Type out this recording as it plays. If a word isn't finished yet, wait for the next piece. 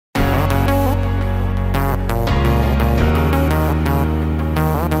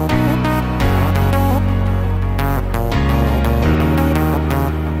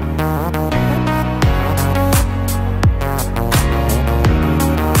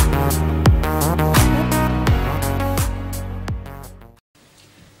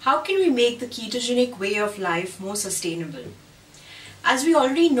make the ketogenic way of life more sustainable? As we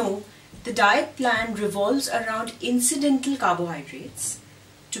already know, the diet plan revolves around incidental carbohydrates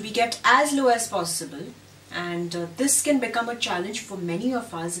to be kept as low as possible, and this can become a challenge for many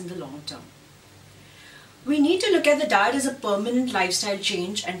of us in the long term. We need to look at the diet as a permanent lifestyle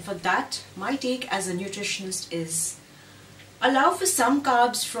change, and for that, my take as a nutritionist is allow for some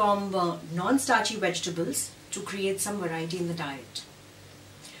carbs from non-starchy vegetables to create some variety in the diet.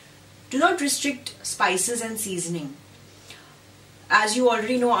 Do not restrict spices and seasoning. As you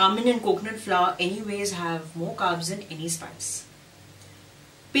already know, almond and coconut flour anyways have more carbs than any spice.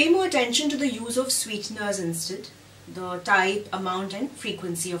 Pay more attention to the use of sweeteners instead, the type, amount and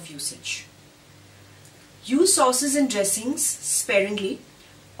frequency of usage. Use sauces and dressings sparingly,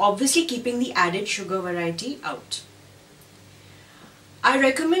 obviously keeping the added sugar variety out. I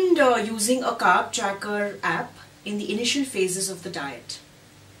recommend using a carb tracker app in the initial phases of the diet.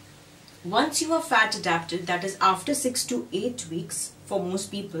 Once you are fat adapted, that is after 6 to 8 weeks for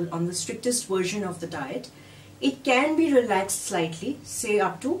most people on the strictest version of the diet, it can be relaxed slightly, say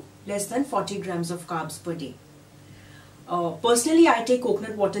up to less than 40 grams of carbs per day. Personally, I take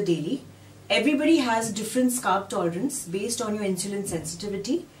coconut water daily. Everybody has different carb tolerance based on your insulin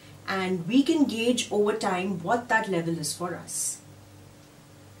sensitivity, and we can gauge over time what that level is for us.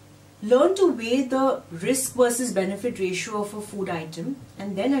 Learn to weigh the risk versus benefit ratio of a food item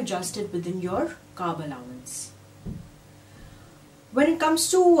and then adjust it within your carb allowance. When it comes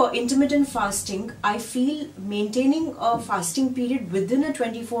to intermittent fasting, I feel maintaining a fasting period within a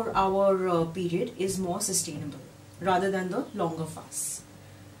 24-hour period is more sustainable rather than the longer fasts.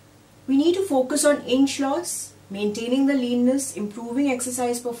 We need to focus on inch loss, maintaining the leanness, improving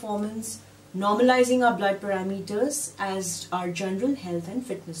exercise performance, normalizing our blood parameters as our general health and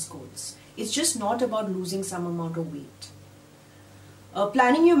fitness goals. It's just not about losing some amount of weight.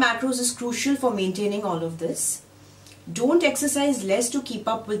 Planning your macros is crucial for maintaining all of this. Don't exercise less to keep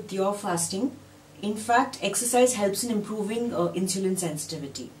up with your fasting. In fact, exercise helps in improving insulin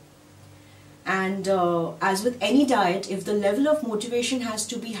sensitivity. And as with any diet, if the level of motivation has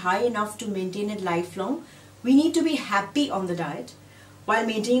to be high enough to maintain it lifelong, we need to be happy on the diet while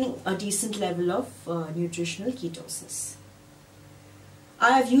maintaining a decent level of nutritional ketosis.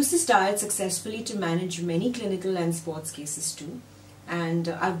 I have used this diet successfully to manage many clinical and sports cases too, and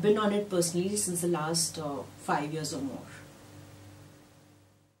I've been on it personally since the last 5 years or more.